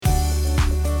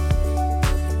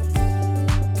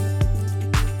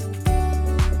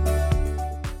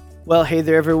Well, hey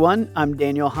there, everyone. I'm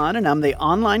Daniel Hahn, and I'm the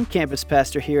online campus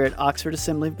pastor here at Oxford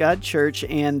Assembly of God Church,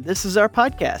 and this is our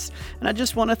podcast. And I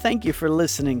just want to thank you for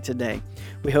listening today.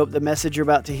 We hope the message you're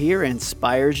about to hear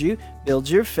inspires you,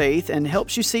 builds your faith, and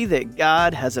helps you see that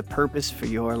God has a purpose for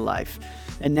your life.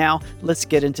 And now, let's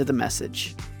get into the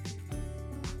message.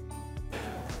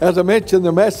 As I mentioned,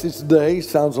 the message today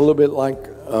sounds a little bit like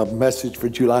a message for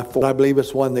July 4th. I believe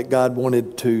it's one that God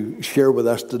wanted to share with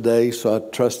us today, so I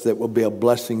trust that will be a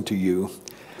blessing to you.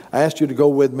 I asked you to go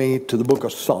with me to the book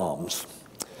of Psalms.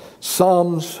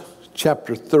 Psalms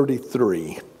chapter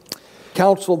 33.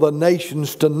 Counsel the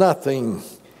nations to nothing.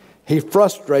 He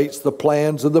frustrates the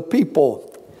plans of the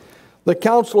people. The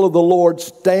counsel of the Lord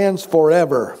stands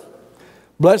forever.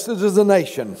 Blessed is the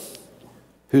nation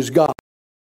whose God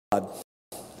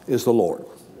is the Lord.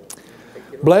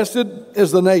 Blessed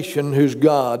is the nation whose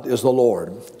God is the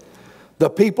Lord, the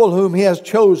people whom he has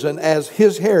chosen as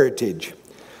his heritage.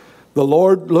 The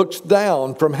Lord looks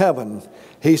down from heaven.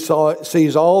 He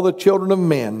sees all the children of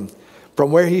men.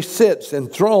 From where he sits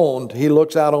enthroned, he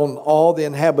looks out on all the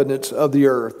inhabitants of the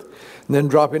earth. And then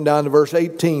dropping down to verse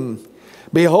 18.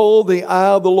 Behold, the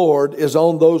eye of the Lord is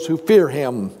on those who fear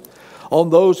him,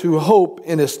 on those who hope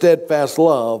in his steadfast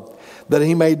love, that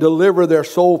he may deliver their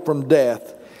soul from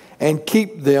death and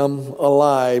keep them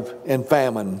alive in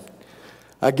famine.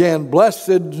 Again,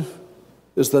 blessed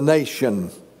is the nation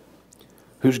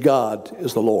whose God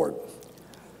is the Lord.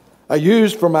 I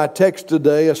used for my text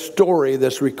today a story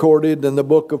that's recorded in the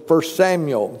book of 1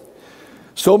 Samuel.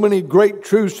 So many great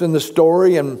truths in the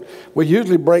story, and we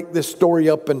usually break this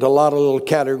story up into a lot of little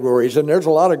categories, and there's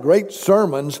a lot of great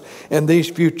sermons in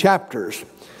these few chapters.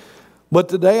 But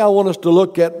today I want us to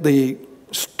look at the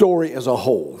story as a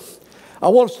whole. I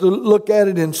want us to look at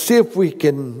it and see if we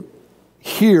can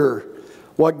hear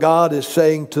what God is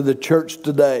saying to the church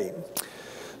today.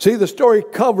 See, the story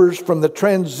covers from the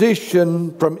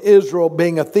transition from Israel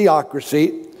being a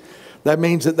theocracy, that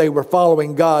means that they were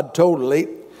following God totally,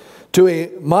 to a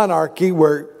monarchy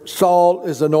where Saul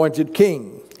is anointed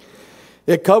king.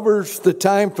 It covers the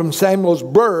time from Samuel's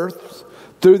birth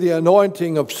through the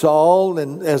anointing of Saul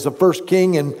and as the first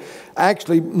king, and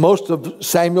actually most of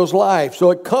Samuel's life.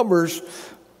 So it covers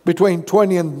between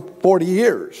 20 and 40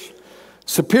 years.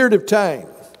 It's a period of time.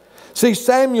 See,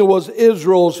 Samuel was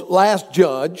Israel's last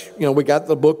judge. You know, we got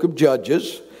the book of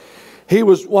Judges. He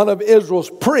was one of Israel's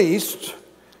priests,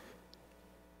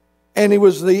 and he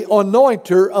was the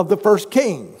anointer of the first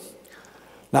king.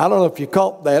 Now, I don't know if you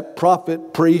caught that,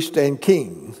 prophet, priest, and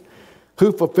king.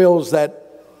 Who fulfills that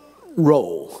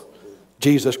role?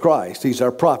 Jesus Christ. He's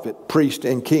our prophet, priest,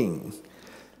 and king.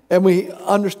 And we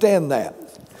understand that.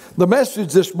 The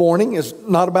message this morning is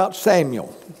not about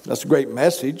Samuel. That's a great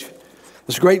message.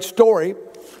 It's a great story.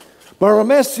 But our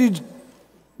message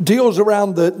deals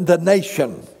around the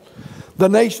nation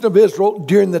of Israel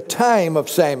during the time of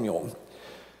Samuel.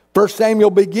 1 Samuel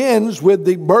begins with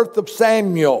the birth of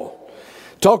Samuel.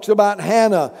 It talks about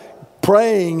Hannah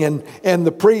praying and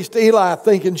the priest Eli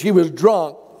thinking she was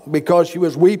drunk because she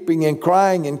was weeping and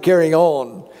crying and carrying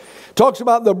on. Talks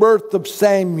about the birth of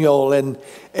Samuel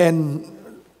and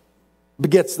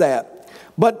begets that.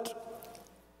 But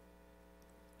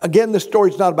again, the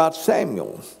story's not about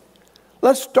Samuel.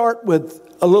 Let's start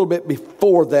with a little bit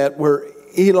before that, where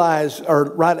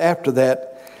right after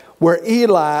that, where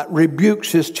Eli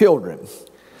rebukes his children.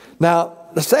 Now,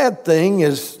 the sad thing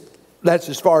is that's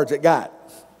as far as it got.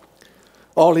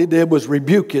 All he did was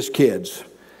rebuke his kids.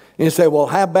 And you say, well,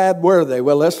 how bad were they?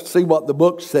 Well, let's see what the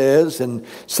book says in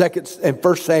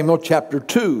 1 Samuel chapter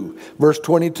 2, verse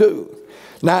 22.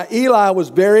 Now, Eli was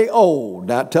very old.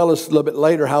 Now, tell us a little bit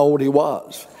later how old he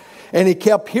was. And he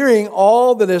kept hearing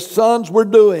all that his sons were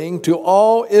doing to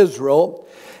all Israel,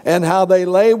 and how they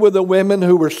lay with the women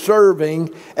who were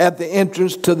serving at the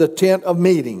entrance to the tent of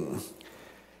meeting.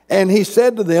 And he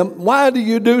said to them, why do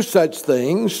you do such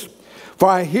things? For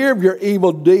I hear of your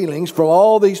evil dealings from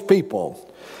all these people.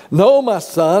 No, my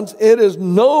sons, it is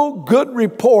no good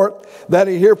report that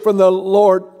I hear from the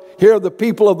Lord, hear the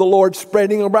people of the Lord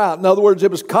spreading about. In other words,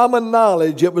 it was common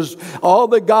knowledge. It was all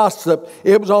the gossip.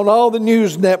 It was on all the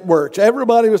news networks.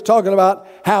 Everybody was talking about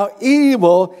how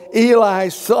evil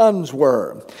Eli's sons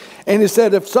were. And he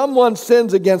said, if someone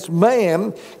sins against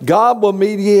man, God will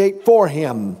mediate for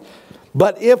him.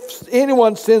 But if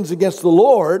anyone sins against the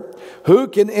Lord, who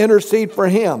can intercede for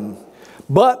him?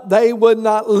 But they would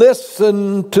not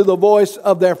listen to the voice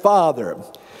of their father,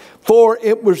 for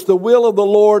it was the will of the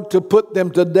Lord to put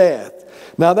them to death.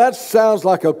 Now that sounds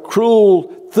like a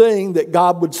cruel thing that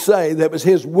God would say, that was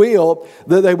his will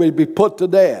that they would be put to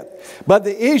death. But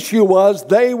the issue was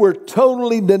they were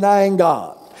totally denying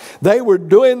God. They were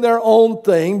doing their own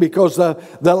thing because the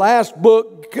last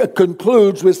book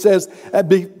concludes which says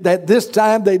that this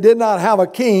time they did not have a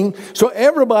king. So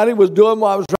everybody was doing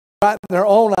what was right in their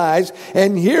own eyes.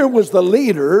 And here was the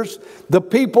leaders, the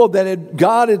people that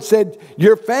God had said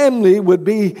your family would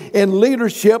be in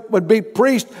leadership, would be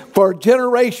priests for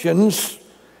generations.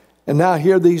 And now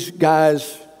here these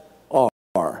guys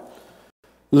are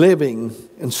living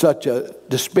in such a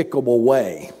despicable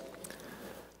way.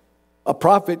 A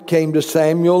prophet came to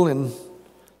Samuel and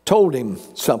told him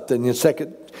something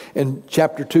in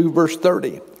chapter 2, verse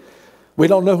 30. We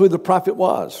don't know who the prophet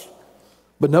was,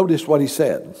 but notice what he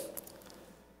said.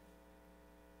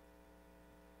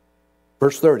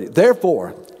 Verse 30.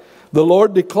 Therefore, the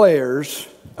Lord, the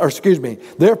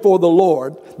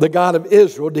Lord, the God of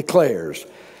Israel, declares,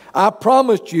 I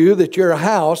promised you that your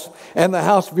house and the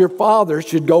house of your father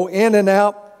should go in and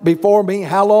out before me.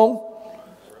 How long?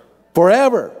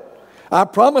 Forever. I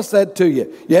promised that to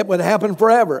you. Yet it would happen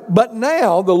forever. But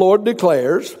now the Lord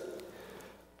declares,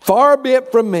 far be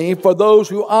it from me, for those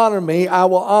who honor me I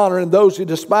will honor, and those who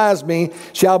despise me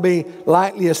shall be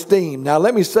lightly esteemed. Now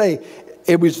let me say,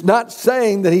 it was not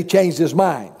saying that he changed his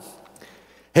mind.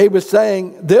 He was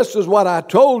saying, this is what I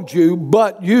told you,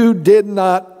 but you did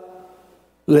not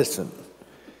listen.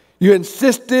 You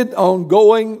insisted on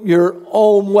going your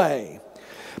own way.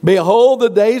 Behold, the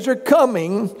days are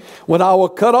coming when I will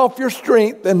cut off your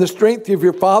strength and the strength of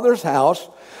your father's house,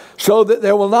 so that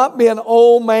there will not be an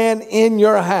old man in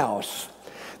your house.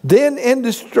 Then in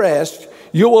distress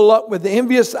you will look with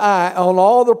envious eye on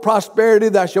all the prosperity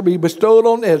that shall be bestowed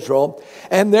on Israel,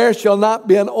 and there shall not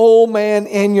be an old man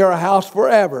in your house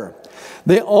forever.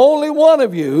 The only one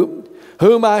of you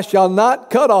whom I shall not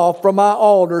cut off from my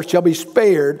altar shall be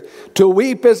spared, to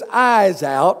weep his eyes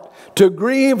out, to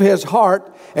grieve his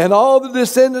heart, and all the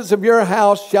descendants of your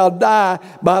house shall die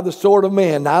by the sword of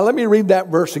men. Now let me read that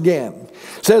verse again.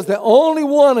 It says, the only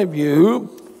one of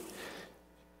you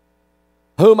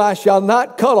whom I shall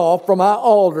not cut off from my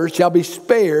altar shall be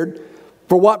spared.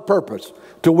 For what purpose?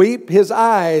 To weep his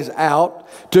eyes out,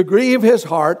 to grieve his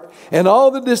heart, and all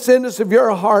the descendants of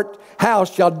your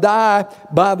house shall die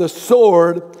by the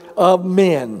sword of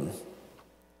men.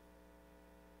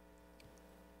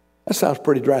 That sounds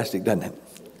pretty drastic, doesn't it?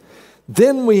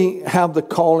 Then we have the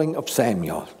calling of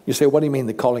Samuel. You say, what do you mean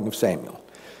the calling of Samuel?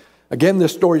 Again,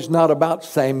 this story is not about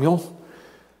Samuel.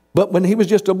 But when he was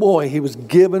just a boy, he was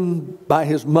given by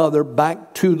his mother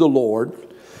back to the Lord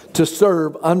to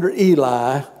serve under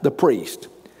Eli, the priest.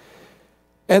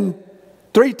 And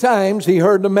 3 times he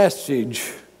heard the message,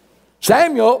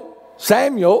 Samuel,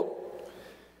 Samuel.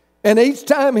 And each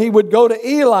time he would go to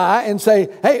Eli and say,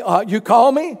 hey, you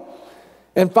call me?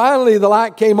 And finally the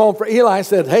light came on for Eli and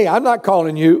said, hey, I'm not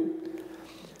calling you.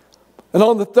 And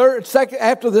on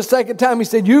after the second time, he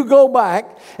said, you go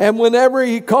back, and whenever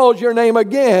he calls your name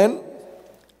again,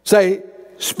 say,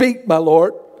 speak, my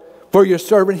Lord, for your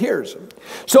servant hears him.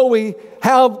 So we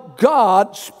have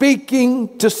God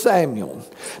speaking to Samuel.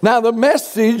 Now, the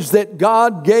message that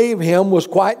God gave him was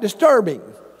quite disturbing.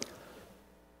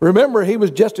 Remember, he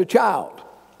was just a child,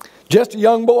 just a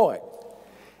young boy.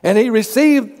 And he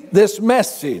received this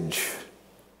message.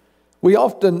 We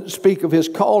often speak of his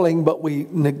calling, but we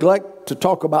neglect to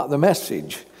talk about the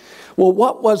message. Well,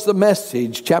 what was the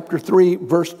message? Chapter 3,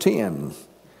 verse 10.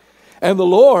 And the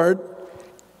Lord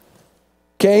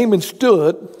came and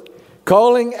stood,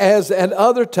 calling as at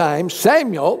other times,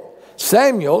 Samuel,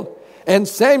 Samuel. And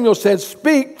Samuel said,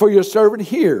 speak, for your servant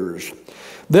hears.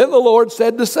 Then the Lord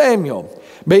said to Samuel,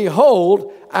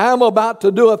 behold, I am about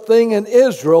to do a thing in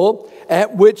Israel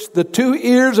at which the 2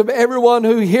 ears of everyone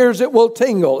who hears it will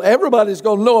tingle. Everybody's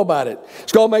going to know about it.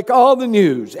 It's going to make all the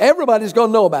news. Everybody's going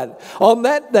to know about it. On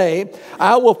that day,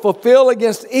 I will fulfill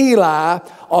against Eli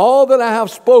all that I have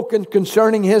spoken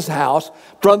concerning his house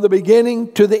from the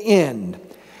beginning to the end.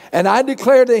 And I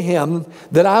declare to him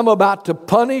that I'm about to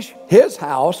punish his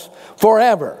house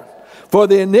forever for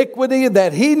the iniquity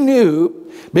that he knew,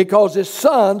 because his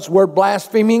sons were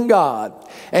blaspheming God,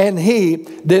 and he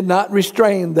did not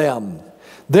restrain them.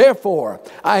 Therefore,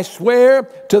 I swear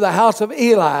to the house of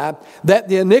Eli that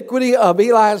the iniquity of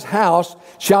Eli's house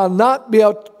shall not be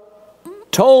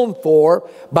atoned for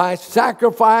by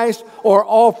sacrifice or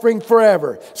offering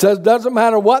forever. It says it doesn't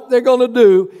matter what they're going to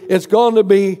do, it's going to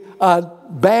be a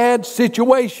bad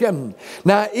situation.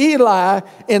 Now, Eli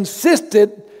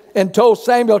insisted and told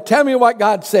Samuel, tell me what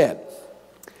God said.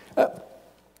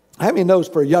 How many knows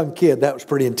for a young kid that was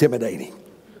pretty intimidating?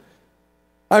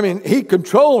 I mean, he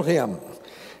controlled him.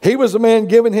 He was the man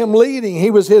giving him leading.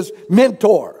 He was his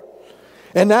mentor.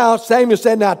 And now Samuel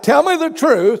said, now tell me the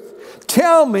truth.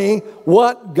 Tell me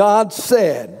what God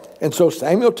said. And so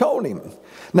Samuel told him.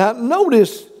 Now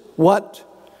notice what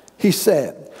he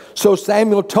said. So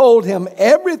Samuel told him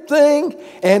everything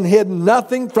and hid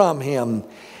nothing from him.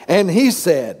 And he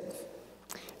said,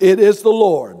 it is the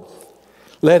Lord.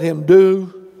 Let him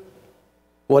do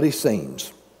what he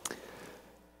seems.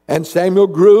 And Samuel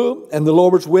grew, and the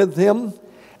Lord was with him,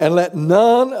 and let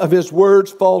none of his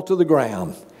words fall to the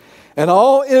ground. And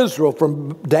all Israel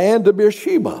from Dan to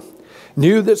Beersheba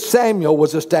knew that Samuel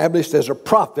was established as a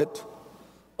prophet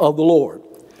of the Lord.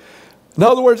 In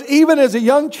other words, even as a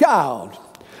young child,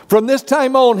 from this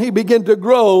time on, he began to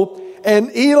grow, and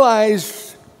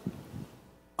Eli's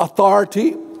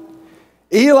authority,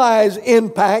 Eli's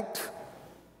impact,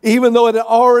 even though it had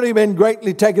already been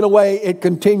greatly taken away, it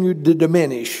continued to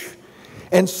diminish.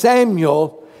 And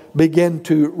Samuel began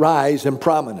to rise in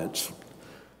prominence.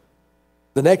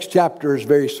 The next chapter is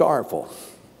very sorrowful.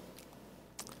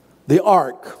 The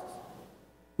ark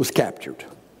was captured.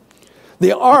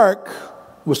 The ark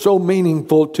was so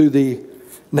meaningful to the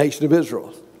nation of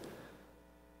Israel.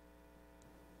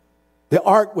 The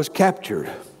ark was captured.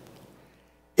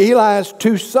 Eli's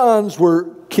 2 sons were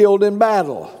killed in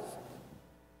battle.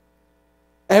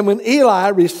 And when Eli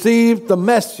received the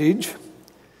message,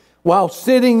 while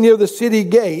sitting near the city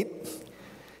gate,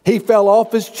 he fell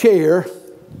off his chair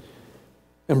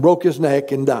and broke his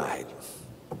neck and died.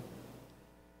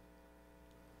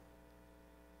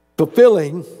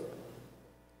 Fulfilling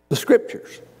the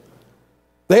scriptures.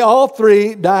 They all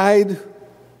 3 died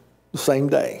the same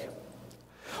day.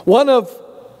 One of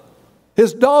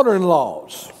his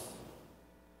daughter-in-laws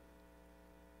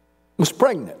was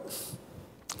pregnant.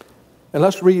 And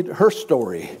let's read her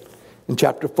story in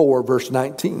chapter 4, verse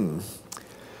 19.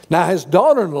 Now his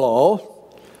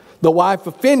daughter-in-law, the wife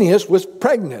of Phinehas, was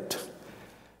pregnant,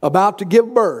 about to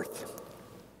give birth.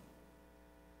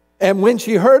 And when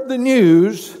she heard the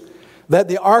news that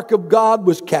the ark of God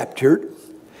was captured,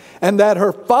 and that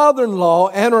her father-in-law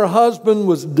and her husband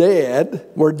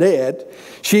were dead,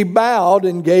 she bowed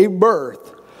and gave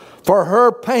birth, for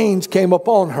her pains came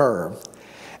upon her.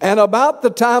 And about the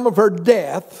time of her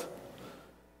death,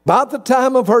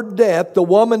 the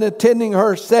woman attending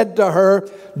her said to her,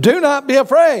 do not be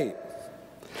afraid.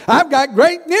 I've got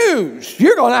great news.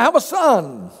 You're going to have a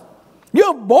son.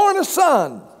 You've born a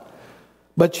son.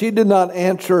 But she did not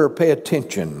answer or pay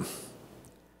attention.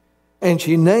 And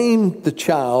she named the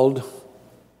child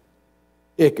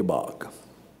Ichabod.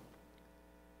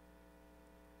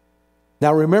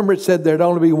 Now remember, it said there'd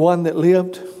only be one that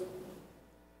lived.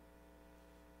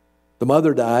 The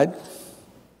mother died.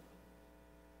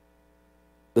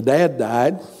 The dad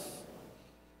died.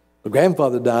 The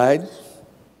grandfather died.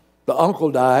 The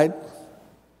uncle died.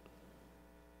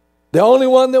 The only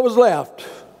one that was left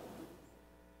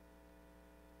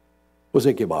was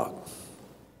Ichabod,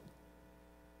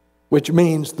 which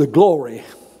means the glory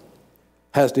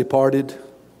has departed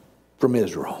from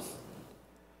Israel.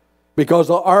 Because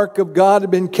the ark of God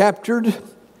had been captured,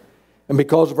 and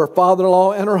because of her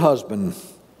father-in-law and her husband.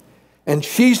 And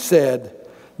she said,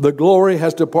 the glory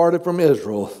has departed from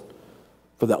Israel,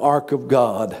 for the ark of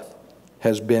God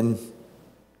has been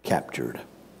captured.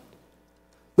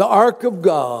 The ark of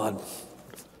God.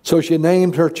 So she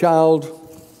named her child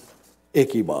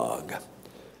Ichabod.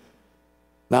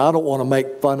 Now, I don't want to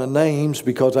make fun of names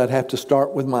because I'd have to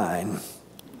start with mine.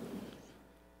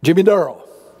 Jimmy Durrell.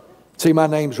 See, my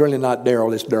name's really not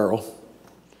Darrell, it's Durrell.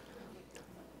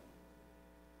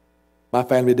 My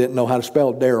family didn't know how to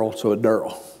spell Darrell, so it's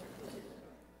Durrell.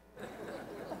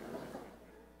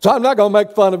 So I'm not going to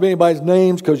make fun of anybody's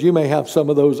names because you may have some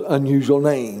of those unusual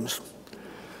names.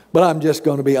 But I'm just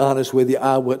going to be honest with you,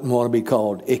 I wouldn't want to be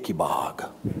called Ichabod.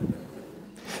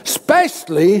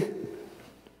 Especially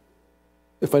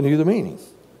if I knew the meaning.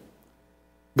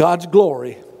 God's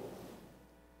glory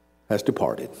has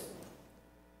departed.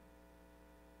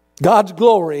 God's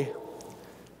glory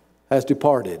has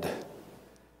departed.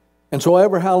 And so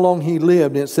ever how long he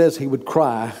lived, and it says he would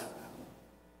cry.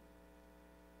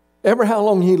 Ever how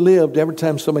long he lived, every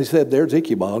time somebody said, there's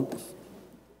Ichabod,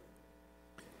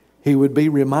 he would be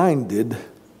reminded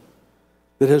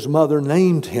that his mother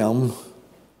named him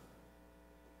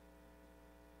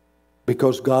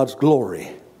because God's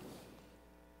glory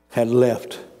had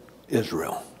left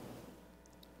Israel.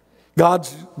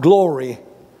 God's glory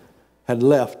had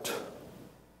left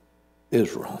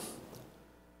Israel.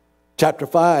 Chapter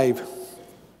 5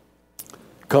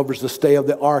 covers the stay of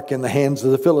the ark in the hands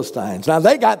of the Philistines. Now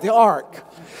they got the ark.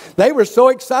 They were so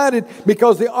excited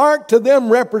because the ark to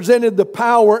them represented the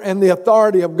power and the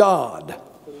authority of God.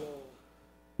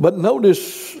 But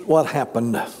notice what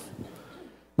happened.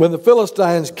 when the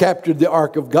Philistines captured the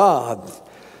ark of God,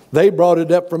 they brought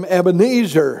it up from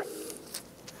Ebenezer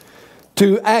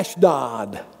to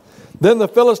Ashdod. Then the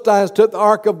Philistines took the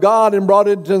ark of God and brought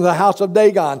it into the house of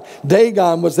Dagon.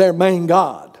 Dagon was their main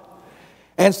god.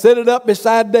 And set it up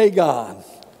beside Dagon.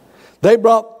 They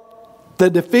brought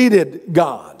the defeated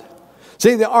God.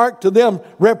 See, the ark to them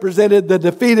represented the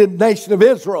defeated nation of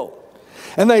Israel.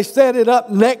 And they set it up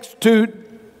next to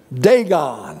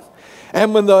Dagon.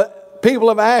 And when the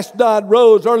people of Ashdod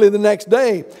rose early the next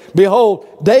day,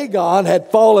 behold, Dagon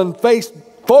had fallen face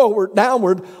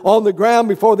downward on the ground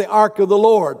before the ark of the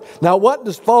Lord. Now, what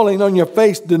does falling on your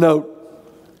face denote?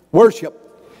 Worship.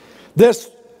 This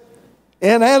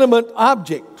inanimate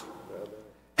object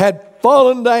had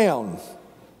fallen down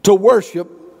to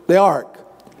worship the ark.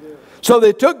 So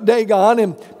they took Dagon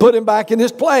and put him back in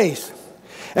his place.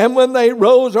 And when they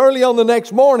rose early on the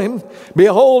next morning,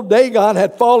 behold, Dagon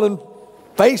had fallen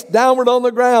face downward on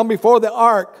the ground before the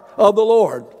ark of the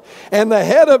Lord. And the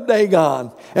head of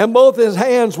Dagon and both his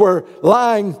hands were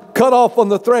lying cut off on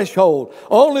the threshold.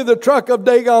 Only the trunk of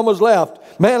Dagon was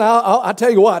left. Man, I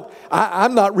tell you what,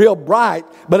 I'm not real bright,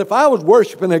 but if I was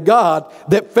worshiping a God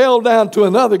that fell down to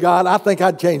another God, I think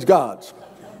I'd change gods.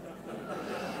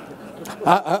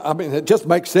 I mean, it just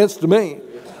makes sense to me.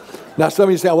 Now, some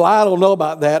of you say, well, I don't know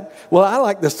about that. Well, I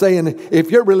like the saying, if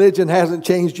your religion hasn't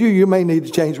changed you, you may need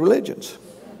to change religions.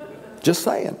 Just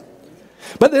saying.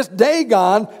 But this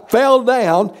Dagon fell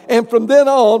down, and from then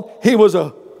on, he was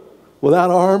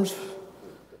without arms,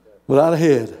 without a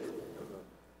head.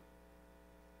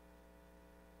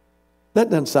 That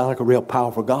doesn't sound like a real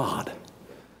powerful God.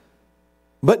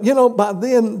 But, by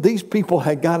then, these people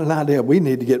had got an idea, we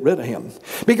need to get rid of him.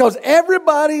 Because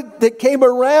everybody that came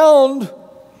around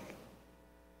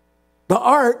the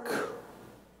ark,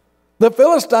 the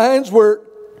Philistines were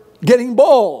getting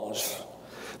boils.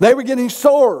 They were getting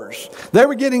sores. They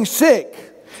were getting sick.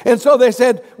 And so they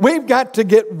said, we've got to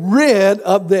get rid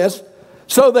of this.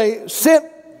 So they sent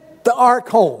the ark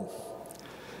home.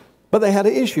 But they had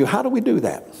an issue. How do we do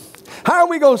that? How are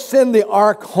we going to send the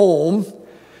ark home?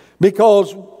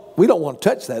 Because we don't want to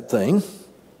touch that thing.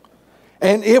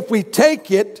 And if we take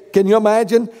it, can you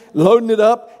imagine loading it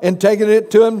up and taking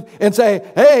it to him and say,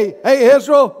 hey,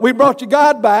 Israel, we brought your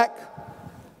God back.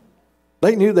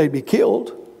 They knew they'd be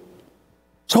killed.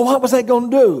 So what was they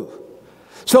going to do?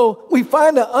 So we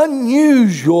find an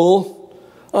unusual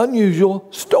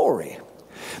story.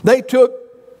 They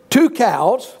took 2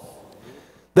 cows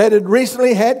that had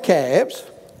recently had calves,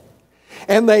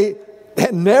 and they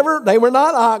were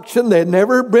not auctioned. They had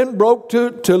never been broke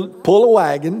to pull a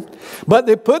wagon. But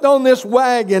they put on this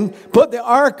wagon, put the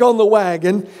ark on the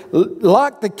wagon,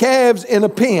 locked the calves in a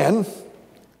pen,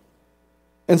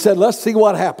 and said, let's see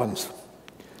what happens.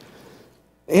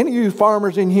 Any of you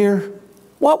farmers in here,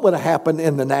 what would have happened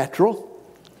in the natural?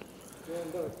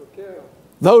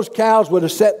 Those cows would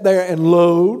have sat there and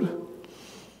load.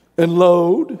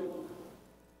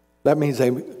 That means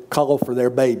they call for their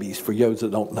babies, for those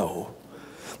that don't know.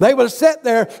 They would have sat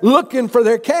there looking for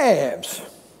their calves.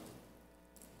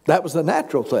 That was the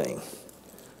natural thing.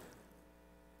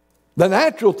 The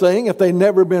natural thing, if they'd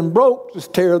never been broke, was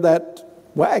tear that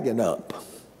wagon up.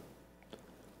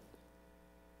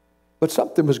 But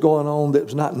something was going on that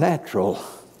was not natural.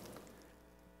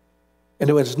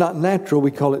 And when it's not natural, we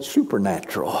call it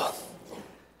supernatural.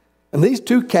 And these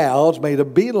 2 cows made a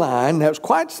beeline. That was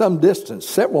quite some distance,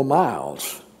 several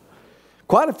miles.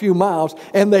 Quite a few miles.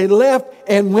 And they left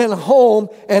and went home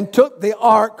and took the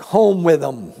ark home with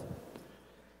them.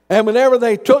 And whenever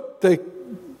they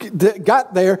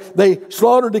got there, they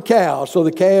slaughtered the cows. So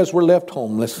the calves were left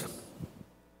homeless.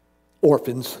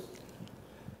 Orphans.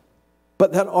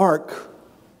 But that ark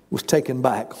was taken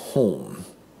back home.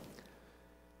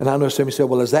 And I know somebody said,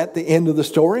 well, is that the end of the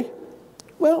story?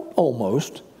 Well,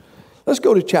 almost. Let's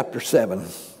go to chapter 7.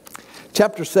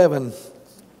 Chapter 7,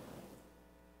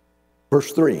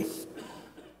 verse 3.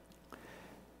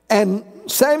 And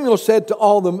Samuel said to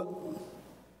all the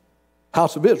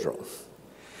house of Israel,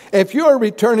 if you are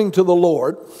returning to the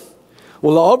Lord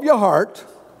with all of your heart,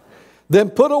 then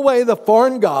put away the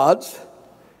foreign gods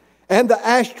and the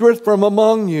Ashtoreth from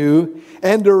among you,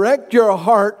 and direct your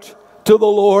heart to the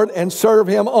Lord and serve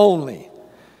him only.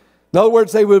 In other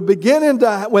words, they would begin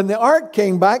when the ark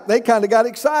came back, they kind of got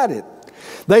excited.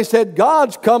 They said,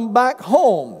 God's come back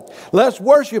home. Let's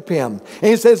worship him.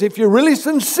 And he says, if you're really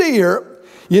sincere,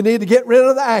 You need to get rid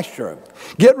of the Asherah.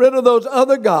 Get rid of those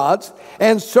other gods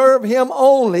and serve him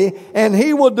only, and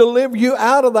he will deliver you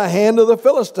out of the hand of the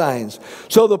Philistines.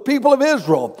 So the people of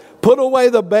Israel put away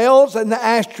the Baals and the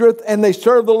Ashtoreth, and they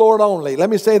served the Lord only. Let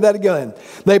me say that again.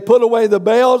 They put away the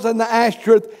Baals and the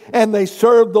Ashtoreth, and they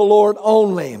served the Lord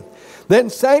only. Then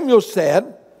Samuel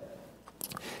said,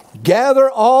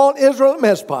 gather all Israel at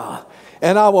Mizpah,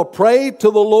 and I will pray to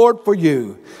the Lord for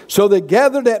you. So they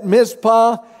gathered at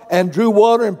Mizpah and drew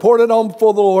water and poured it on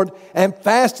before the Lord and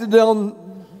fasted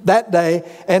on that day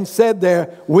and said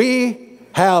there, we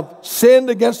have sinned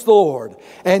against the Lord.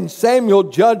 And Samuel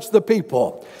judged the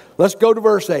people. Let's go to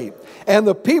verse 8. And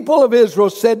the people of Israel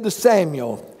said to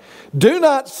Samuel, do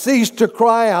not cease to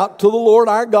cry out to the Lord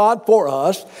our God for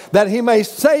us, that he may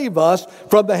save us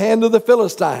from the hand of the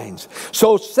Philistines.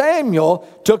 So Samuel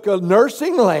took a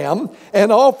nursing lamb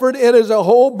and offered it as a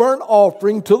whole burnt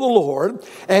offering to the Lord.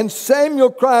 And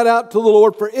Samuel cried out to the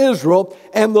Lord for Israel,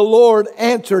 and the Lord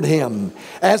answered him.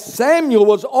 As Samuel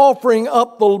was offering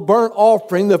up the burnt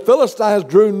offering, the Philistines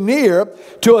drew near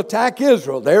to attack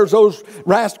Israel. There's those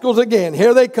rascals again.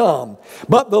 Here they come.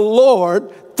 But the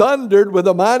Lord thundered with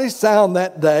a mighty sound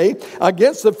that day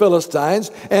against the Philistines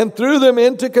and threw them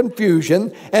into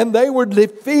confusion, and they were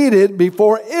defeated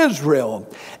before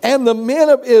Israel. And the men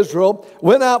of Israel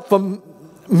went out from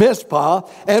Mizpah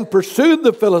and pursued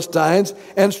the Philistines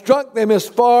and struck them as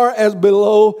far as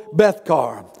below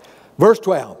Bethkar. Verse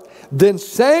 12. Then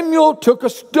Samuel took a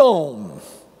stone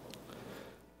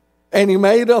and he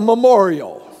made a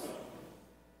memorial.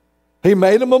 He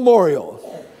made a memorial.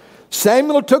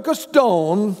 Samuel took a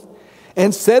stone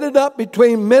and set it up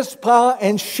between Mizpah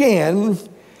and Shen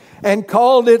and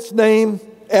called its name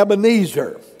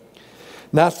Ebenezer.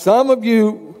 Now, some of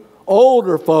you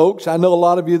older folks, I know a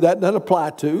lot of you that doesn't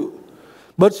apply to,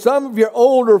 but some of your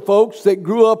older folks that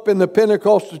grew up in the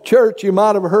Pentecostal church, you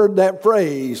might have heard that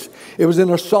phrase. It was in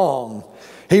a song.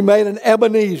 He made an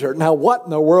Ebenezer. Now, what in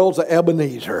the world's an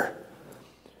Ebenezer?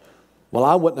 Well,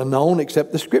 I wouldn't have known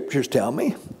except the scriptures tell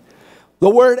me. The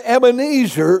word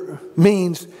Ebenezer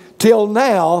means, till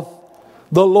now,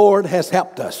 the Lord has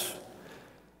helped us.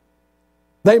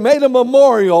 They made a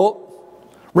memorial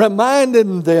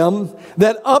reminding them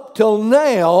that up till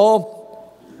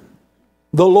now,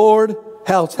 the Lord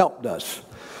has helped us.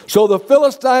 So the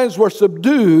Philistines were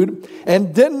subdued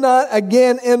and did not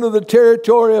again enter the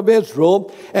territory of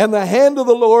Israel. And the hand of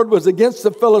the Lord was against the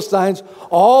Philistines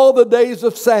all the days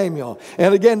of Samuel.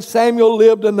 And again, Samuel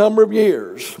lived a number of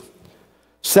years.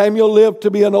 Samuel lived to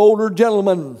be an older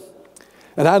gentleman.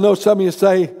 And I know some of you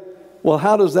say, well,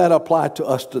 how does that apply to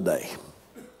us today?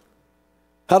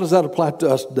 How does that apply to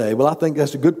us today? Well, I think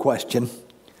that's a good question,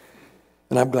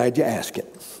 and I'm glad you asked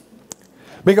it.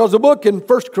 Because the book in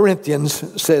 1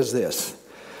 Corinthians says this.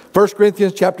 1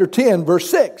 Corinthians chapter 10, verse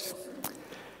 6.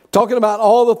 Talking about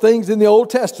all the things in the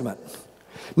Old Testament.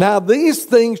 Now, these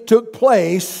things took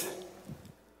place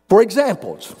for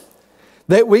examples,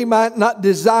 that we might not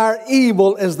desire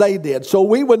evil as they did. So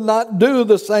we would not do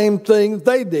the same things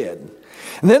they did.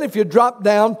 And then if you drop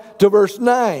down to verse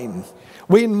 9,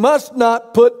 we must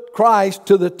not put Christ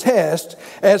to the test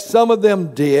as some of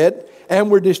them did and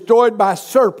were destroyed by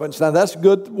serpents. Now that's a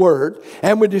good word.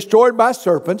 And were destroyed by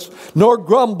serpents, nor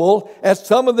grumble as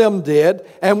some of them did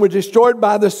and were destroyed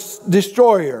by the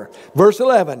destroyer. Verse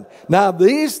 11. Now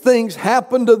these things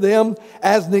happened to them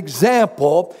as an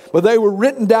example, but they were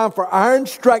written down for our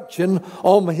instruction,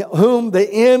 on whom the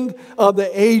end of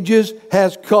the ages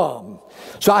has come.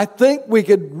 So I think we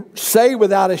could say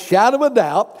without a shadow of a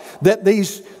doubt that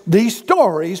these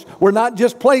stories were not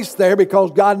just placed there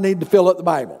because God needed to fill up the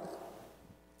Bible.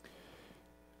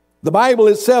 The Bible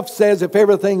itself says if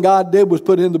everything God did was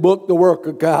put in the book, the work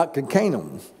of God contained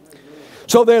them.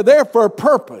 So they're there for a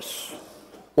purpose.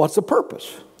 What's the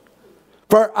purpose?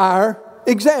 For our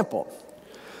example.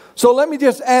 So let me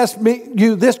just ask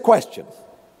you this question.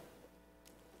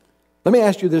 Let me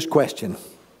ask you this question.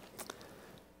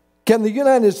 Can the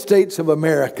United States of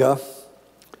America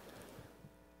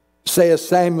say, as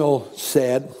Samuel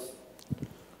said,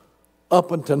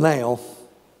 up until now,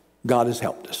 God has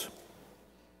helped us?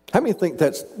 How many think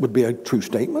that would be a true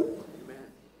statement?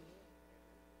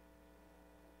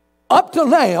 Up till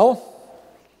now,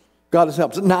 God has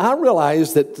helped us. Now, I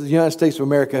realize that the United States of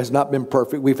America has not been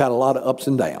perfect. We've had a lot of ups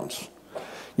and downs.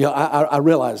 You know, I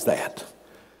realize that.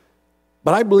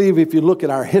 But I believe if you look at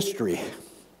our history,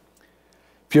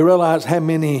 if you realize how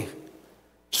many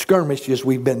skirmishes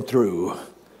we've been through,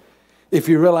 if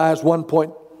you realize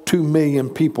 1.2 million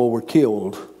people were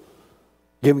killed,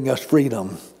 giving us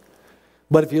freedom.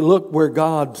 But if you look where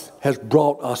God has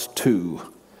brought us to,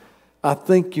 I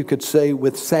think you could say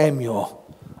with Samuel,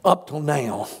 Up till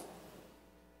now,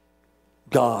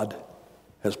 God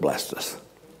has blessed us.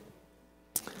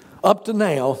 Up to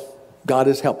now, God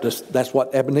has helped us. That's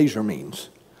what Ebenezer means.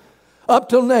 Up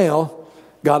till now,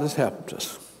 God has helped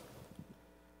us.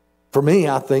 For me,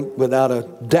 I think without a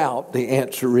doubt, the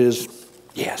answer is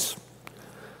yes.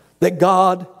 That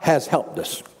God has helped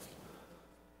us.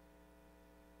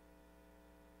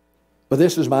 But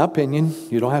this is my opinion.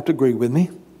 You don't have to agree with me.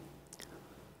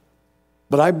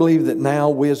 But I believe that now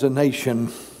we as a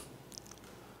nation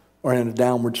are in a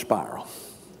downward spiral.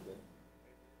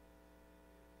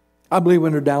 I believe we're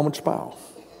in a downward spiral.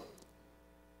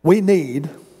 We need,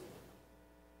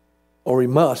 or we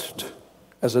must,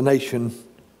 as a nation,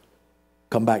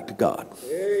 come back to God.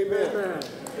 Amen.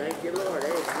 Thank you, Lord.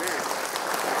 Amen.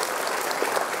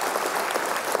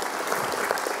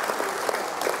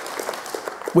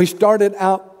 We started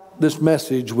out this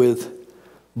message with,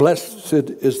 "Blessed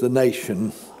is the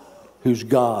nation whose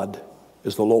God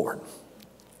is the Lord."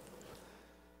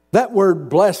 That word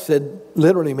blessed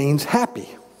literally means happy.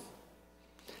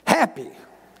 Happy.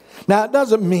 Now, it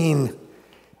doesn't mean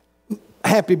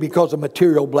happy because of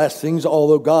material blessings,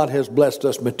 although God has blessed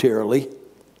us materially.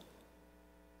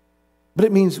 But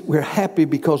it means we're happy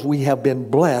because we have been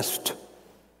blessed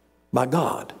by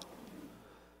God.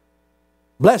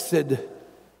 Blessed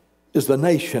is the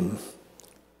nation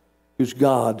whose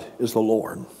God is the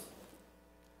Lord.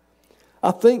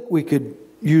 I think we could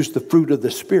use the fruit of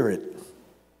the Spirit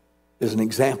as an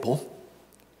example.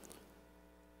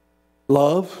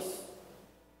 Love,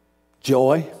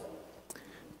 joy,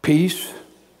 peace,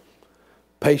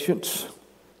 patience,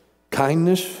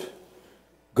 kindness,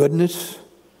 goodness,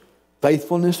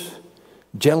 faithfulness,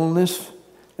 gentleness,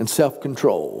 and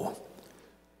self-control.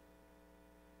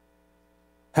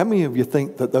 How many of you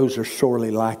think that those are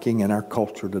sorely lacking in our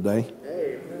culture today?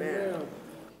 Amen.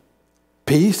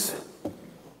 Peace,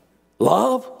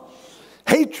 love,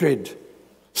 hatred,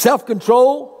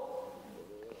 self-control.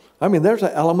 I mean, there's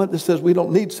an element that says we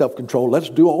don't need self-control. Let's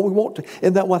do all we want to.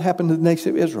 Isn't that what happened to the nation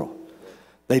of Israel?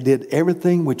 They did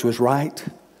everything which was right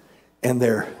in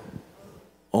their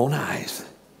own eyes.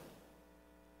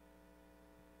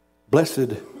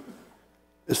 Blessed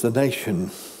is the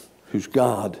nation whose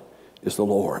God is the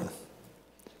Lord.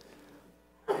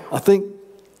 I think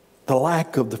the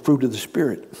lack of the fruit of the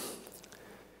Spirit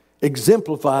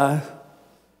exemplify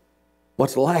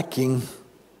what's lacking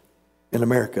in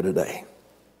America today.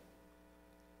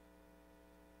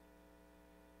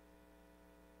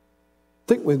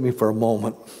 Think with me for a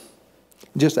moment.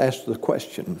 Just ask the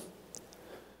question.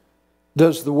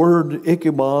 Does the word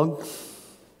Ichabod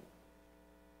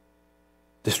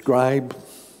describe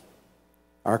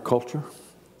our culture?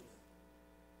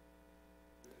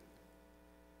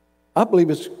 I believe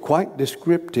it's quite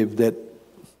descriptive that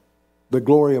the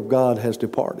glory of God has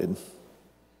departed.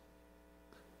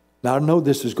 Now, I know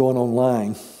this is going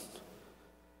online.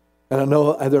 And I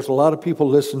know there's a lot of people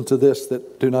listen to this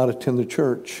that do not attend the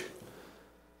church.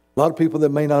 A lot of people that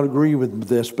may not agree with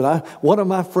this. But one of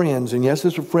my friends, and yes,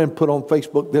 it's a friend, put on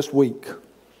Facebook this week,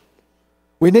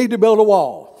 we need to build a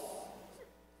wall.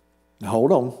 Now,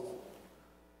 hold on.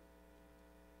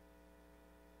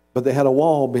 But they had a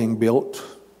wall being built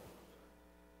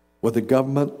with the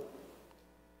government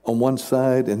on one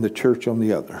side and the church on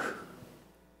the other.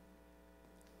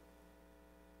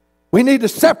 We need to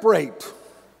separate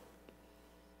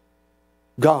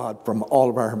God from all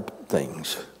of our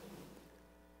things.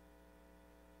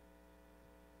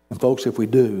 And folks, if we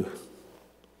do,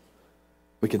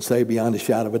 we can say beyond a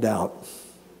shadow of a doubt,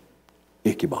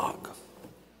 Ichabod.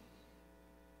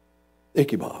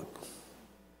 Ichabod.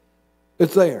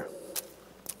 It's there.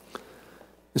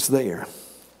 It's there.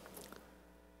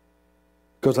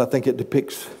 Because I think it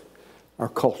depicts our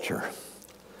culture.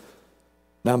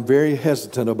 Now, I'm very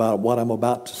hesitant about what I'm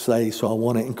about to say, so I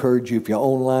want to encourage you, if you're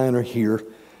online or here,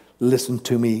 listen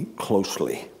to me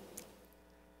closely.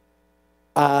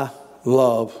 I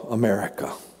love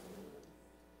America.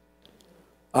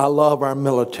 I love our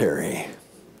military.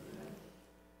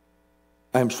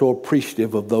 I'm so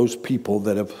appreciative of those people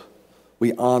that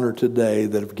we honor today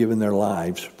that have given their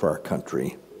lives for our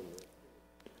country.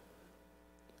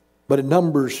 But in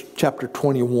Numbers chapter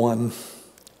 21,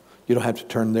 you don't have to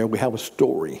turn there, we have a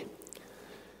story.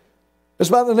 It's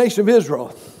about the nation of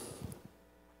Israel.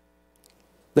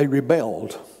 They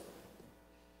rebelled.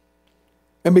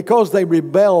 And because they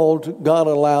rebelled, God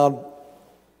allowed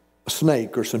a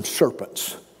snake or some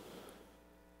serpents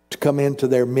to come into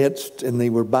their midst, and they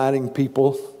were biting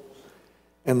people,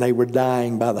 and they were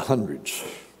dying by the hundreds.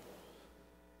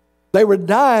 They were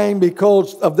dying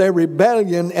because of their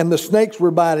rebellion, and the snakes were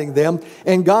biting them.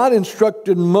 And God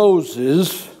instructed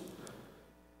Moses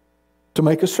to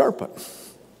make a serpent.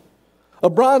 A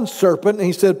bronze serpent, and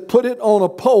he said, put it on a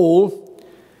pole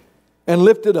and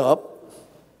lift it up,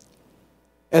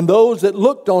 and those that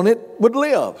looked on it would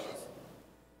live.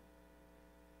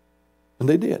 And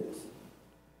they did.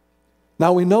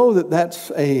 Now we know that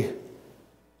that's a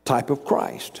type of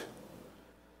Christ,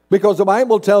 because the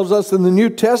Bible tells us in the New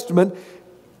Testament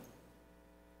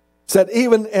that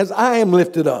even as I am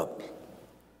lifted up,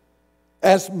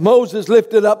 as Moses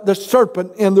lifted up the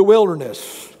serpent in the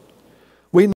wilderness,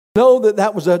 we know that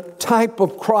that was a type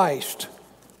of Christ.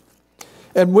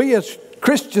 And we as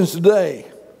Christians today,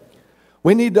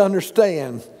 we need to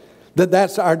understand that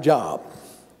that's our job.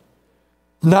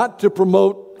 Not to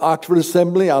promote Oxford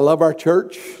Assembly. I love our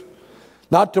church.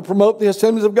 Not to promote the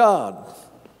Assemblies of God.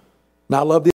 And I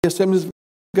love the Assemblies of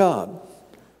God.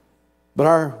 But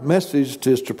our message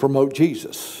is to promote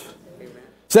Jesus. Amen.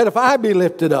 Said, if I be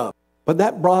lifted up. But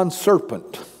that bronze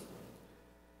serpent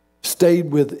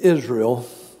stayed with Israel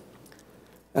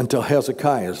until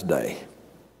Hezekiah's day.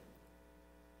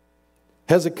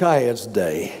 Hezekiah's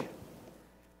day.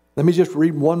 Let me just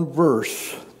read one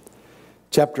verse.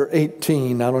 Chapter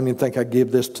 18. I don't even think I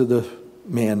give this to the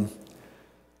men.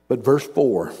 But verse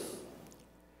 4.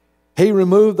 He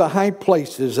removed the high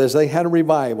places as they had a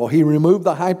revival. He removed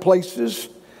the high places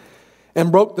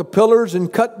and broke the pillars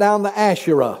and cut down the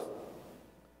Asherah.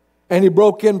 And he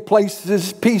broke in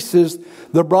pieces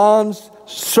the bronze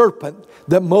serpent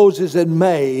that Moses had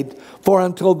made. For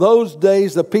until those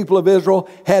days the people of Israel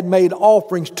had made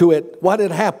offerings to it. What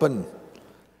had happened?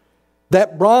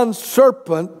 That bronze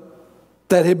serpent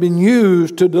that had been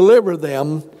used to deliver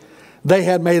them, they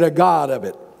had made a god of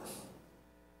it.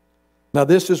 Now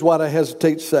this is what I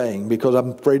hesitate saying, because I'm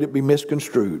afraid it'd be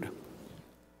misconstrued.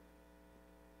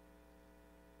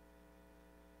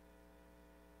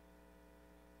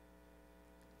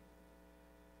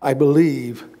 I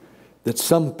believe that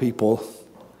some people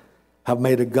have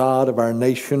made a god of our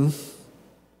nation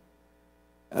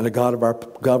and a god of our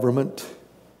government,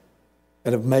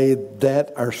 and have made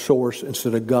that our source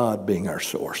instead of God being our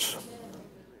source.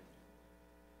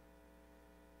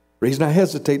 The reason I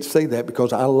hesitate to say that,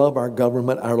 because I love our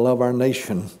government, I love our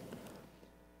nation.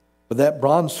 But that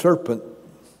bronze serpent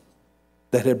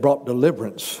that had brought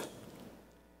deliverance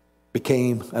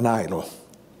became an idol. You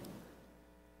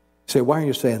say, why are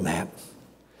you saying that?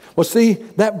 Well, see,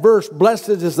 that verse, blessed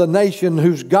is the nation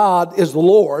whose God is the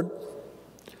Lord,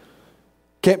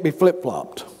 can't be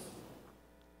flip-flopped.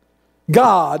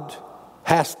 God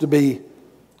has to be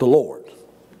the Lord.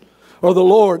 Or the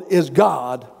Lord is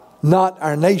God, not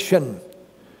our nation.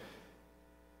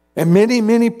 And many,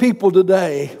 many people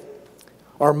today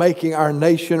are making our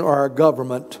nation or our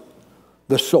government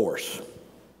the source.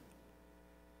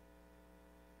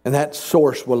 And that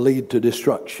source will lead to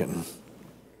destruction,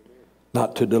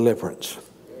 not to deliverance.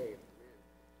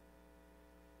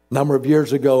 A number of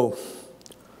years ago,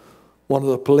 one of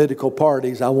the political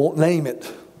parties, I won't name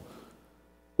it,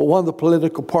 but one of the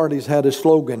political parties had a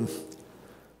slogan,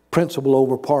 principle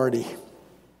over party.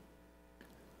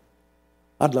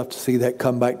 I'd love to see that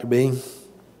come back to being.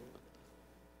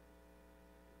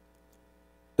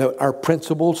 That our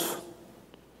principles,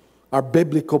 our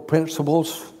biblical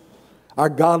principles, our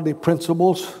godly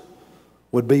principles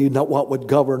would be not what would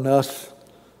govern us,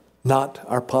 not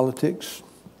our politics.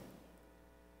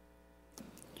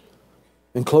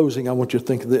 In closing, I want you to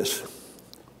think of this.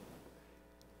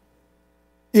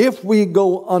 If we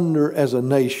go under as a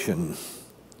nation,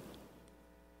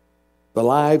 the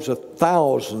lives of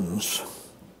thousands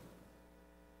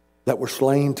that were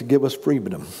slain to give us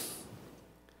freedom,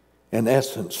 in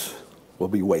essence, will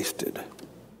be wasted,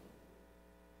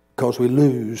 because we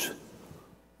lose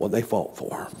what they fought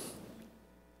for.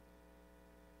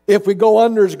 If we go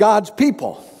under as God's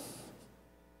people,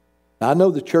 now I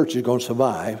know the church is going to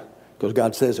survive because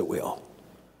God says it will.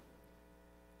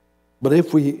 But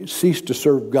if we cease to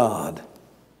serve God,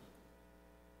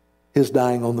 His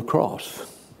dying on the cross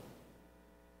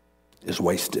is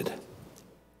wasted.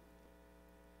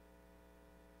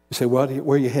 You say, well,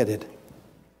 where are you headed?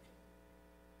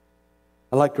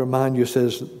 I'd like to remind you, it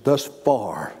says, thus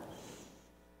far,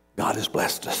 God has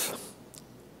blessed us.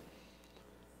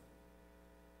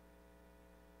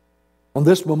 On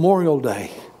this Memorial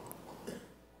Day,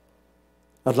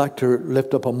 I'd like to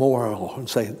lift up a memorial and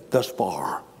say, thus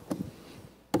far,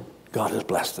 God has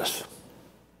blessed us.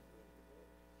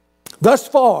 Thus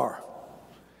far.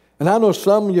 And I know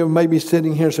some of you may be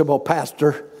sitting here and say, well,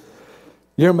 Pastor,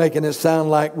 you're making it sound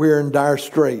like we're in dire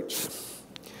straits.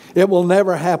 It will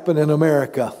never happen in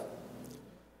America.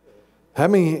 How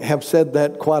many have said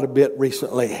that quite a bit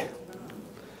recently?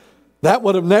 That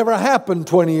would have never happened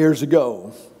 20 years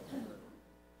ago.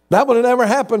 That would have never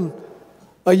happened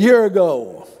a year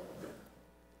ago.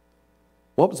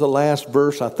 What was the last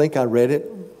verse? I think I read it.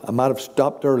 I might have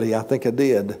stopped early. I think I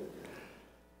did.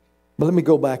 But let me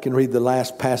go back and read the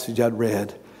last passage I'd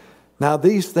read. Now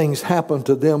these things happened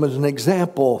to them as an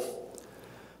example,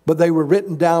 but they were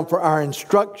written down for our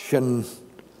instruction,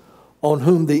 on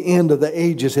whom the end of the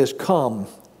ages has come,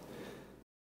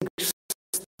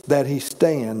 that he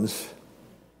stands.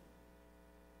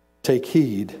 Take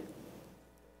heed.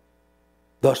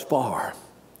 Thus far,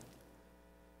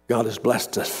 God has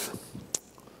blessed us.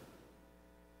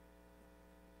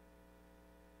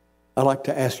 I'd like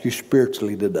to ask you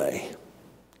spiritually today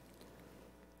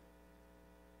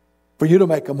for you to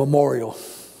make a memorial,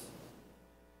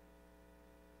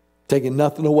 taking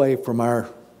nothing away from our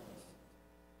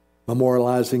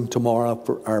memorializing tomorrow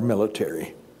for our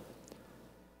military,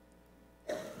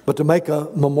 but to make a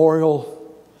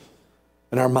memorial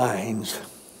in our minds.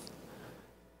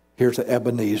 Here's an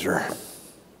Ebenezer.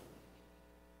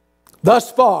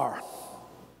 Thus far,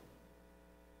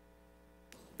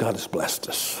 God has blessed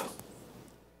us.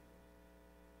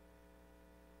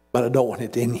 But I don't want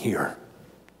it in here.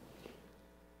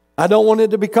 I don't want it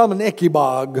to become an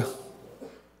Ichabod.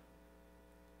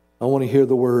 I want to hear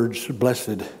the words,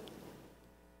 blessed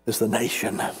is the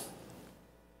nation.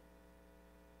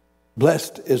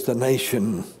 Blessed is the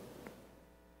nation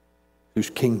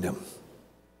whose kingdom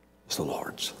is the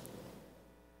Lord's.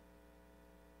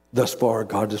 Thus far,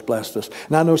 God has blessed us.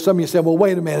 Now, I know some of you say, well,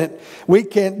 wait a minute. We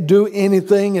can't do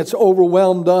anything. It's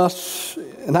overwhelmed us.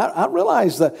 And I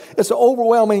realize that it's an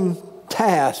overwhelming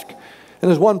task. And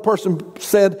as one person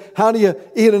said, how do you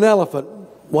eat an elephant?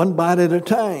 One bite at a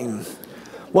time.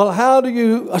 Well, how do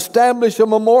you establish a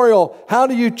memorial? How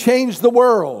do you change the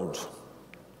world?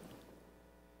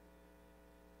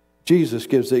 Jesus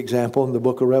gives the example in the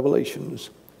book of Revelations.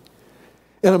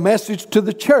 In a message to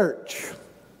the church.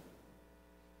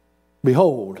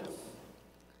 Behold,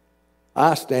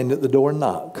 I stand at the door and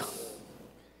knock.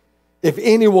 If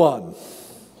anyone,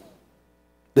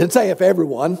 didn't say if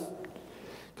everyone,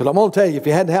 because I'm going to tell you, if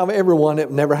you had to have everyone, it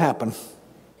would never happen.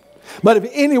 But if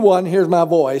anyone hears my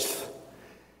voice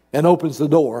and opens the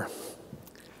door,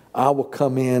 I will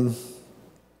come in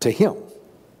to him.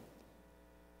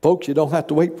 Folks, you don't have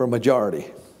to wait for a majority.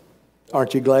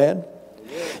 Aren't you glad?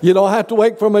 You don't have to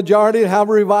wait for a majority to have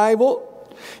a revival.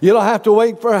 You don't have to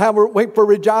wait for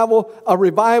a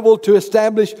revival to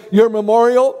establish your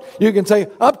memorial. You can say,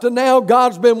 up to now,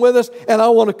 God's been with us, and I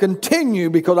want to continue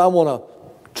because I want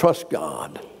to trust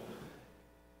God.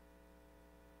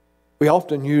 We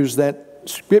often use that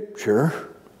scripture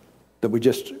that we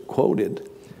just quoted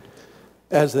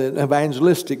as an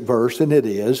evangelistic verse, and it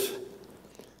is.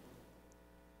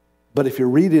 But if you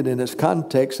read it in its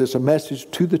context, it's a message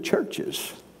to the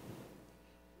churches.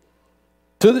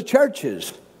 To the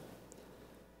churches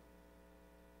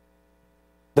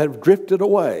that have drifted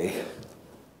away.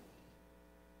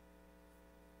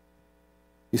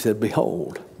 He said,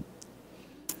 behold,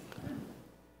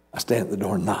 I stand at the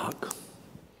door and knock.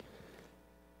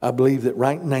 I believe that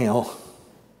right now,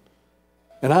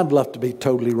 and I'd love to be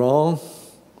totally wrong,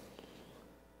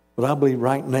 but I believe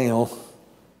right now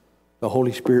the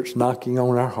Holy Spirit's knocking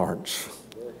on our hearts.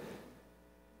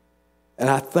 And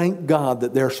I thank God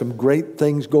that there are some great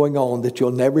things going on that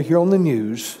you'll never hear on the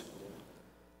news.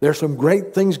 There are some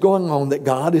great things going on that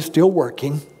God is still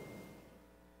working.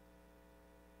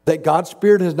 That God's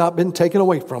Spirit has not been taken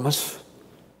away from us.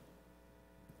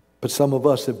 But some of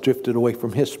us have drifted away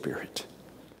from His Spirit.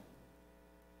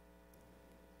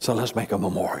 So let's make a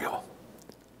memorial.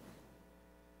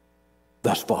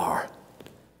 Thus far,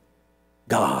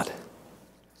 God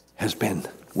has been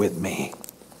with me.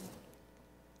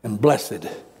 And blessed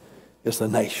is the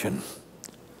nation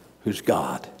whose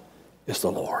God is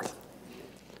the Lord.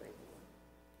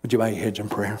 Would you bow your heads in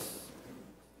prayer?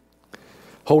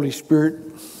 Holy Spirit,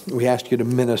 we ask you to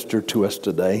minister to us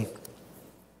today.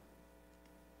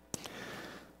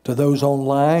 To those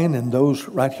online and those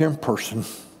right here in person.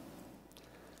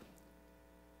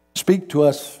 Speak to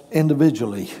us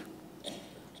individually.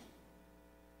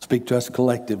 Speak to us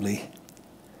collectively.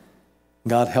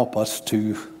 God, help us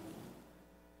to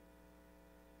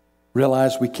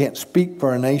realize we can't speak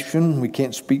for a nation. We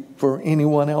can't speak for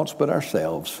anyone else but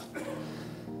ourselves.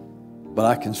 But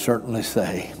I can certainly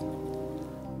say,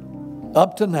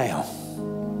 up to now,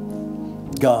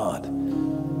 God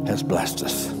has blessed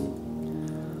us.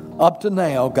 Up to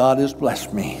now, God has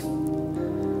blessed me.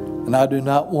 And I do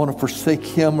not want to forsake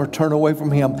Him or turn away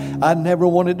from Him. I never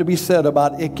wanted to be said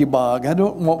about Ichabod. I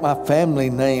don't want my family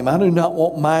name. I do not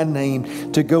want my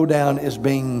name to go down as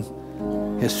being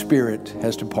His Spirit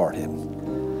has departed.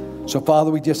 So,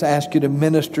 Father, we just ask you to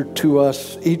minister to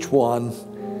us, each one,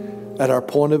 at our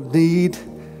point of need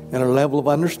and our level of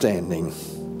understanding,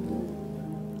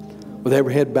 with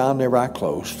every head bowed and every eye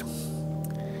closed.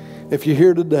 If you're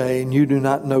here today and you do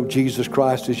not know Jesus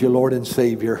Christ as your Lord and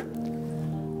Savior,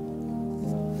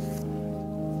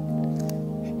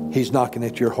 He's knocking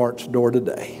at your heart's door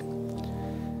today.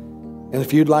 And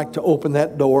if you'd like to open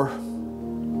that door,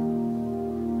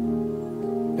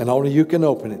 and only you can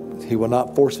open it, He will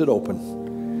not force it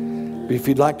open. But if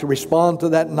you'd like to respond to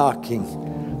that knocking,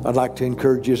 I'd like to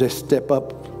encourage you to step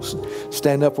up,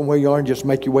 stand up from where you are and just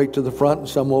make your way to the front, and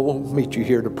someone will meet you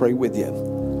here to pray with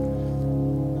you.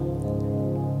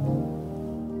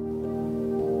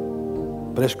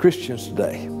 But as Christians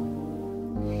today,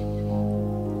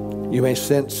 you may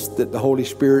sense that the Holy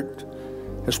Spirit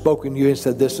has spoken to you and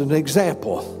said, this is an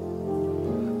example.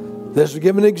 This is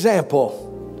give an example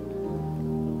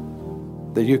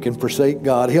that you can forsake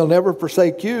God. He'll never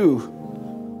forsake you.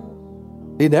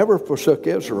 He never forsook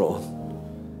Israel.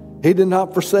 He did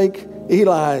not forsake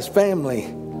Eli's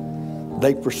family.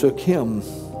 They forsook him.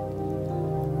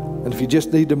 And if you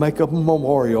just need to make up a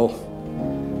memorial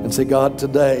and say, God,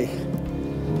 today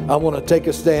I want to take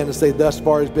a stand and say, thus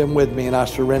far He's been with me, and I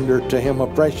surrender to Him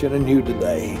afresh and anew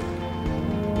today,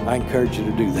 I encourage you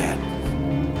to do that.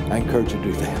 I encourage you to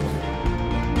do that.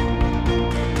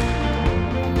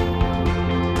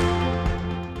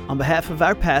 On behalf of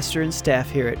our pastor and staff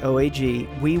here at OAG,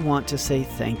 we want to say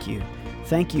thank you.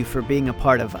 Thank you for being a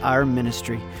part of our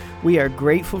ministry. We are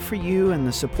grateful for you and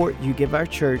the support you give our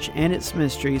church and its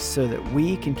ministries so that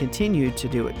we can continue to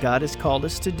do what God has called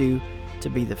us to do, to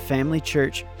be the family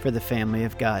church for the family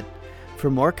of God.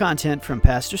 For more content from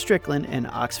Pastor Strickland and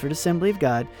Oxford Assembly of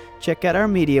God, check out our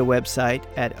media website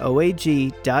at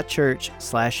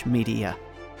oag.church/media.